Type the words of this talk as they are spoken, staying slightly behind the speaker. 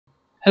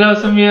Hello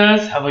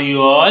viewers, how are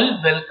you all?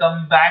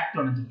 Welcome back to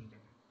another video.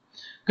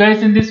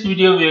 Guys, in this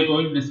video we are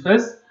going to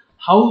discuss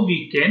how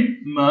we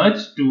can merge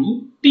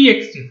two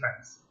txt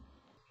files.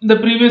 In the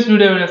previous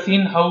video we have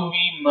seen how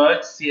we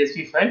merge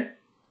CSV file.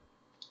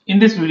 In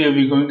this video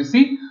we are going to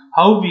see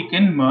how we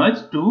can merge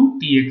two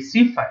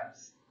txt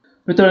files.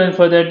 Without any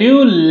further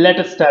ado,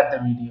 let us start the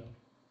video.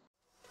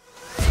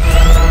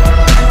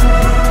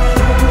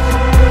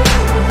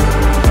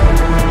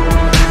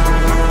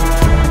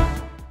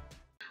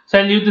 So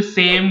I'll use the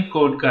same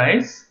code,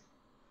 guys.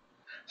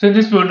 So in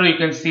this folder you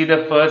can see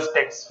the first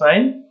text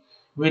file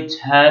which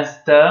has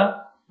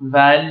the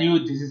value.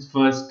 This is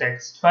first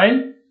text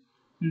file.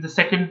 In the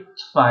second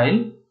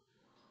file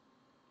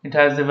it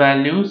has the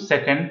value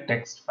second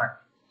text file.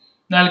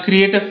 Now I'll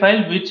create a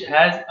file which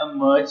has a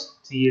merged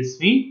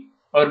CSV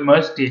or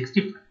merged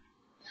txt file.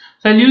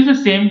 So I'll use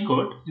the same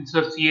code.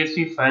 Instead of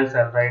CSV files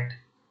I'll write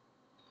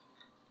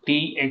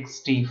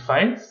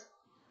txtfiles.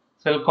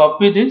 So I'll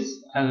copy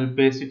this, I'll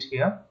paste it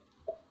here.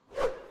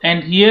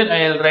 And here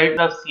I'll write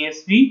the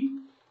CSV,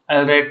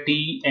 I'll write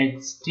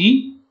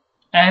txt,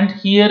 and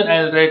here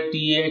I'll write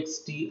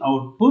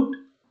txtOutput,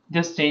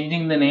 just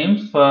changing the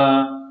name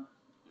for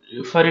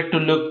it to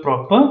look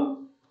proper.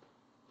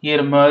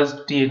 Here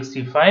merged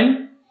txt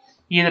file,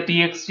 here the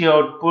txt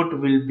output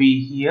will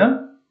be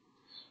here.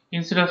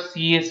 Instead of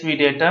CSV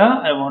data,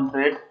 I want to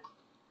write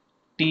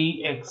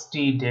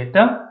txt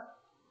data.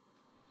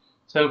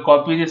 So I'll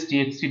copy this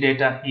txt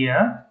data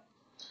here.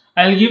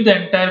 I'll give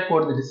the entire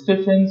code in the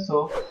description,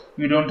 so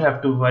you don't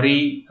have to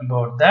worry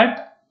about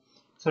that.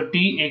 So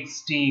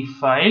txt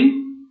file.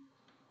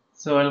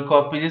 So I'll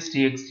copy this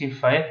txt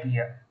file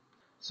here.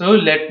 So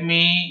let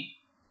me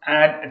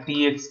add a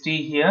txt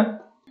here.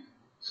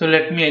 So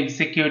let me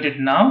execute it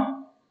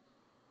now.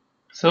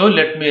 So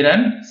let me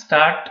run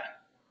start.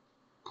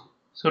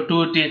 So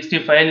two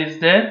txt file is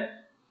there.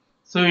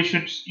 So you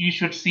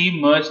should see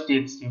merge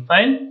txt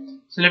file.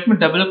 So let me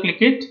double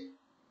click it.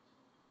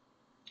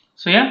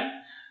 So yeah,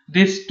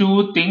 these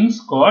two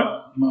things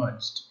got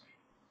merged.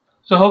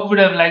 So hope you would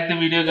have liked the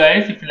video,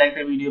 guys. If you like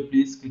the video,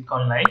 please click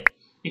on like.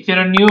 If you're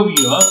a new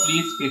viewer,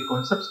 please click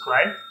on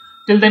subscribe.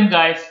 Till then,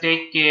 guys,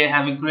 take care.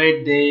 Have a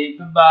great day.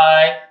 Bye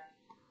bye.